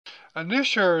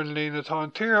Anis an lína tá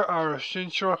an tír ar a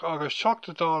sinseach agus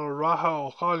 7 dála ratha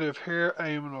ó chaillimh hir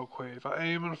Éamon Ó Cuív a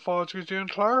Éamon fád go dtí an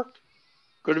chláir.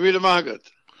 Go míle maigad.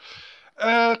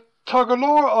 Tá go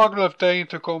leor aglah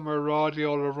déanta go mar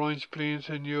rádio le roinnt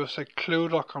blianta nnius ag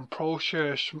clúdach an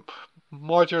próséis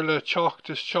maidir le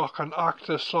teachtas an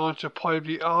Achta Sláinte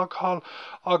Poiblí Alcól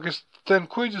agus den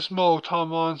chuid is mó tá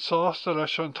máin sásta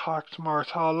leis an tacht mar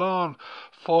tá lán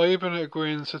fáiban a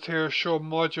gcuin sa tír seo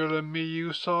maidir le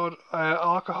míúsáid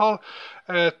alcohol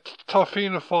tá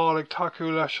Fianna Fáil ag takeú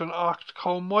leis an acht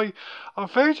comhaid an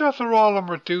féidir a rála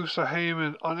mar dús a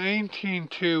hÉamon an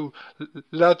 18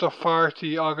 le do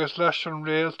fartaí agus leis an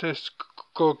réaltas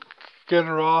go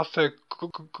generáta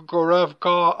go raibh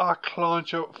gá Acht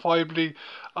Sláinte Poiblí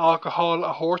alcohol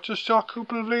a thuirteteach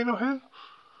cúpla bliain ó hin?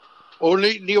 Ó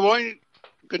ní bhhain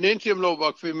gnéintíam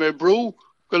lobach bhí mé brú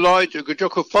go láide go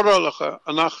dtiocha forrálacha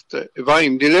an achta I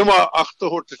bhaim. Ní lema achta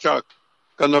thuirteteach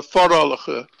gan na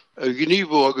forrálacha a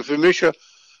gníomhú agus bhí mise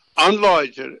an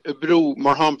láidir I brú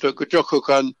mar hampla go dtiocha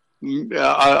gan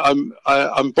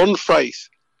an bonfreis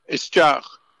isteach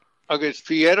agus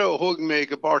Phríora ó thug mé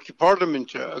go Bártaí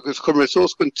Parlamente agus chur mé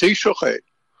sós gon tíiseach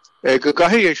go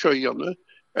gaithí seo dhéanamh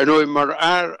ar nó mar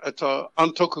atá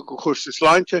antucha go Cúrsaí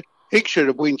Sláinte hic sé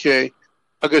a buinte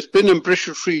agus bin an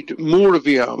brisir fríd mór a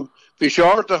bhí am bhí sé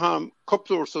arda ham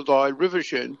coplúir sa dáil ribhe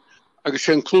sin agus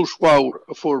sé an clús mhór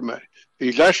a fuair mé.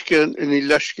 Bhí leiscéal in í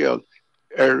leiscéal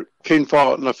ar cén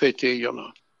fá na fétaí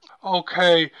dhéanamh.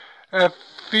 Okay.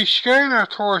 Bhí scéal ar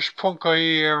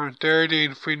tuairis.ie ar an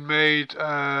déirlín faoin méid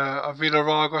a bhí le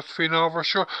rágat faoin ábhar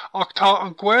seo ach tá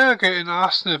an Gaeilge in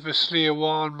asnamh is slí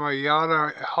amháin mar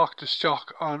dhealar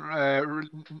theachtasteach an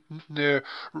na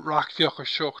reachtaíocha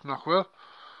seo nach bhfuil?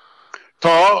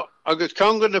 Tá agus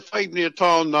ceangan na feidhmí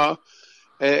atá ná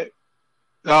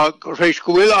rééis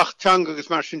go bhfuil ach teanga agus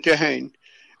mar sin tehain.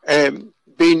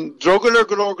 Bhín drogalar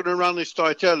go leor an ranna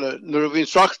stáit eile nuair a bhín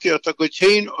sreachtaíocht a go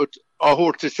téin a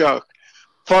thuirteteach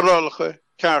forrálacha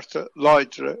cearta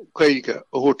láidre Gaeilge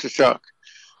a thuirteteach.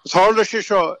 Is tharla sé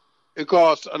seo I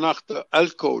gás an achta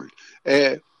Alcól.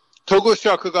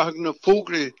 Tugasteach a gaithg na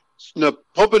fógraí na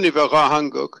pobanna bheith gá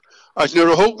hangach as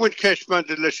nuair a thugmuid ceismead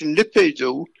leis an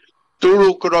lipéadú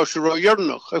dúrú go rá sé rá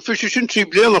dhearnach. A fi sé sin trí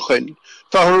blianach in.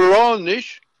 Tá rán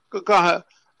is go gathe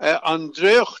an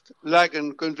dréocht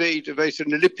legan gon bhéid a bheits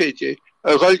na lipéide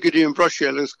a Gaeilge an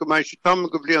Brussel agus go mbeidh sé tam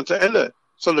go blianta eile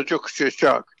sola dteach sé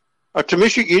isteach. A tá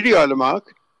mis géirí eile amach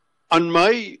an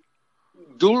mai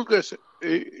dúlgas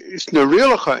is na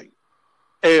rialachain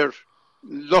ar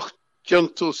locht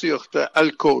deantósaíochta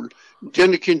Alcól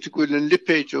déanana cinnte go bhfuil an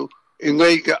lipéidú I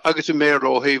Gaeilge agus I méar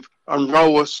ó thaobh an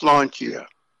ráha sláinte.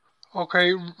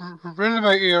 Okay, rinne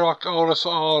mé iirecht áras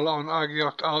áil an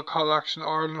agaíocht Alcól Action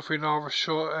Ireland faoin ábhar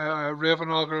seo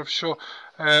riamh agrah seo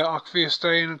ach bhí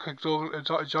stéin chuig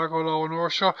deagá lá an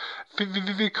uair seo.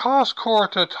 Bhí cás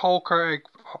cuairte tócar ag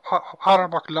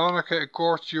Harabach Lanacha ag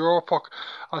Gort Europach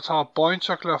atá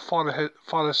bainteach le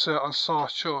fallasa an sát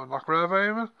seo nach raibh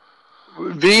Éamon?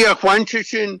 Bhí a chhainte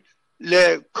sin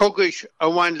le cogais a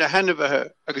bhain le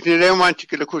henamhathe agus ní léomhainte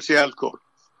go le Cúrsaí Alcól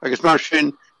agus mar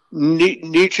sin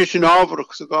ní sé sin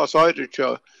ábharach sa gás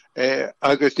áidirteo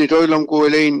agus ní dóilm go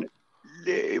bhfuil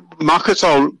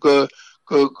machasáil go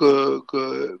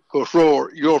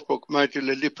thróir Europach maidir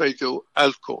le lipéadú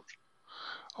Alcól.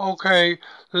 Okay,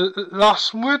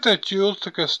 las muid a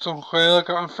dúilteachas don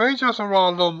Gaeilge an féidir a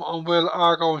rálum an bhfuil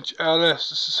agóint eile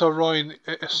sa Roinne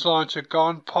Sláinte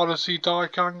gan policy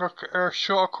dheocanna ar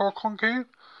seo a chur chun céin?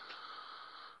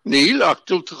 Níl ach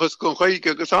dúilteachas don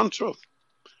Gaeilge agus antraf.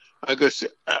 Agus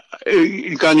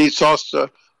gan í sásta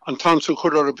an tansú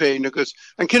chur Européin agus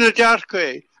an cinna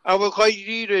dearcha a bhfuil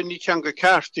gairíre ní teanga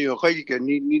ceartaí ó Gaeilge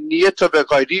ní éta bheith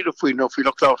gairíre faoin nó faoi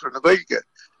leachláir na Gaeilge.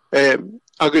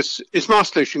 Agus is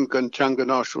más leis sin gan teanga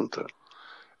náisiúnta.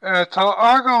 Tá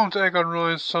agóint ag an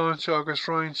Roinne Sláinte agus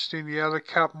Roinne Sláinte eile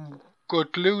ceapan go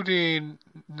glúdaíonn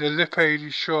na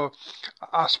lipéidí seo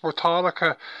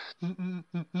asportálacha.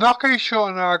 Nach é seo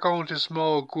an agóint is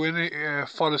mó gcuine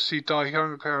folasaí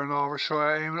dheocanna ar an ábhar seo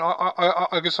Éamon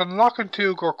agus an lachan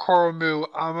tú gur choramú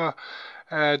ama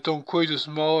don chuid is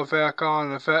mó a bheith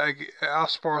an a bheith ag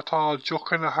asportáil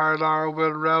deocanna thar leabhar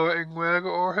bhfuil rogha in Gaeilge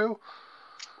orthú?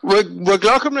 Wa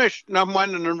glacham leis na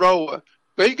mainan an ráha,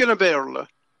 Gaeilge na béarla,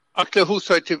 ach le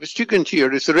húsáid is tuigeann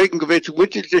tír is a réigen go bhéit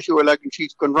witil deisiú a legan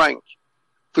tíos gon rank.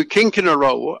 Fui cincin a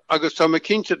ráha, agus tá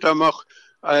cinnte amach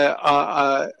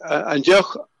an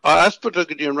deach a aspirta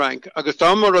go dtíon rank, agus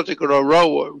tá mar rud gur a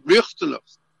ráha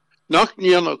riachtanach, nach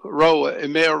níanach ráha I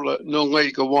méarla nó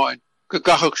Gaeilge bháin, go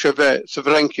gachach sé bheith sa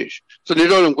bhrankis. So ní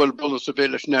rálam ghfuil bolas a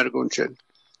bhéile leis neargún sin.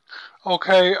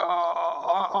 Okay,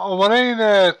 When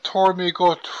I told me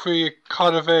go to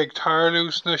Cadaveg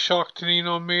Tarlus na Shachtaní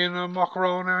no Mina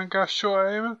Macarona and Gasho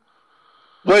Éamon?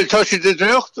 Well, touch the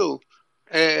Dreachtu.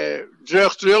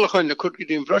 Dreachtriolachan na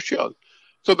Kurkidim Brushal.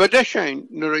 So by Deshain,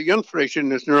 nor a young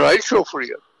freshen is nor I show for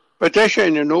you. But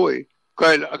Deshain and Noe,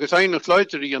 Gaeilge, agus Acht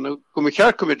Sláinte Poiblí, come a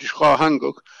care committee Scha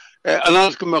Hanguk, and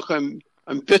ask him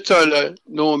and Bitala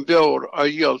no and Beor a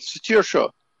yell,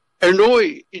 Sitirsha. Noe,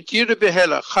 it did a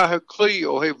behella, Haha Clee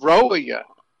or have Rawaya.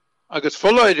 Agus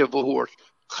polaitíochta bhór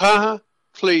chaithe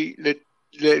plí le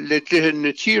dtithe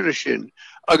na tírishin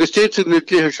agus téitse na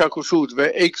dtithe seachasúd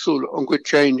bheith éagsúil an gcuid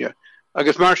téine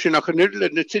agus mar sin nach chuid le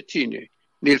na titíine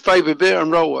níl feibe bé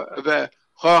an ráha a bheith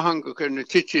cháthangach ar na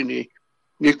titíine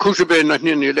níl cúise bé nach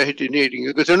nine leithéidí néing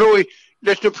agus an ói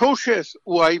leis na próiseas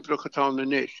ó aibrach atá na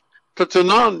níis tá tá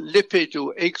ná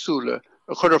lipéadú éagsúla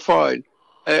a chur fáil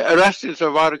a restin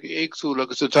sa bharg éagsúla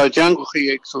agus atá deangachaí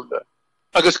éagsúla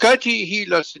agus caití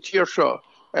híla sa tíir seo,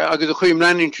 agus a chuim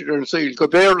lenintir an saoil, go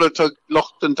béirla tá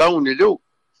locht an daun I leo.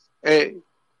 I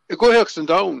goheach an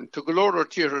daun, tá go leor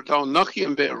tíir ar daun nachí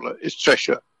an béirla is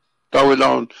treise, dawi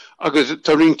lán, agus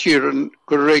tá ring tíir an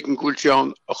go réigen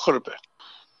gúilteán a churbe.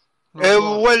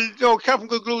 Well, no, ceapan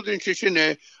go glúdinn sé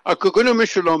sinne, a go gona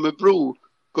miisiúla me brú,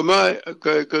 go mai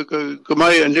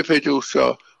an lipéadú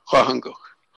seo chahangach.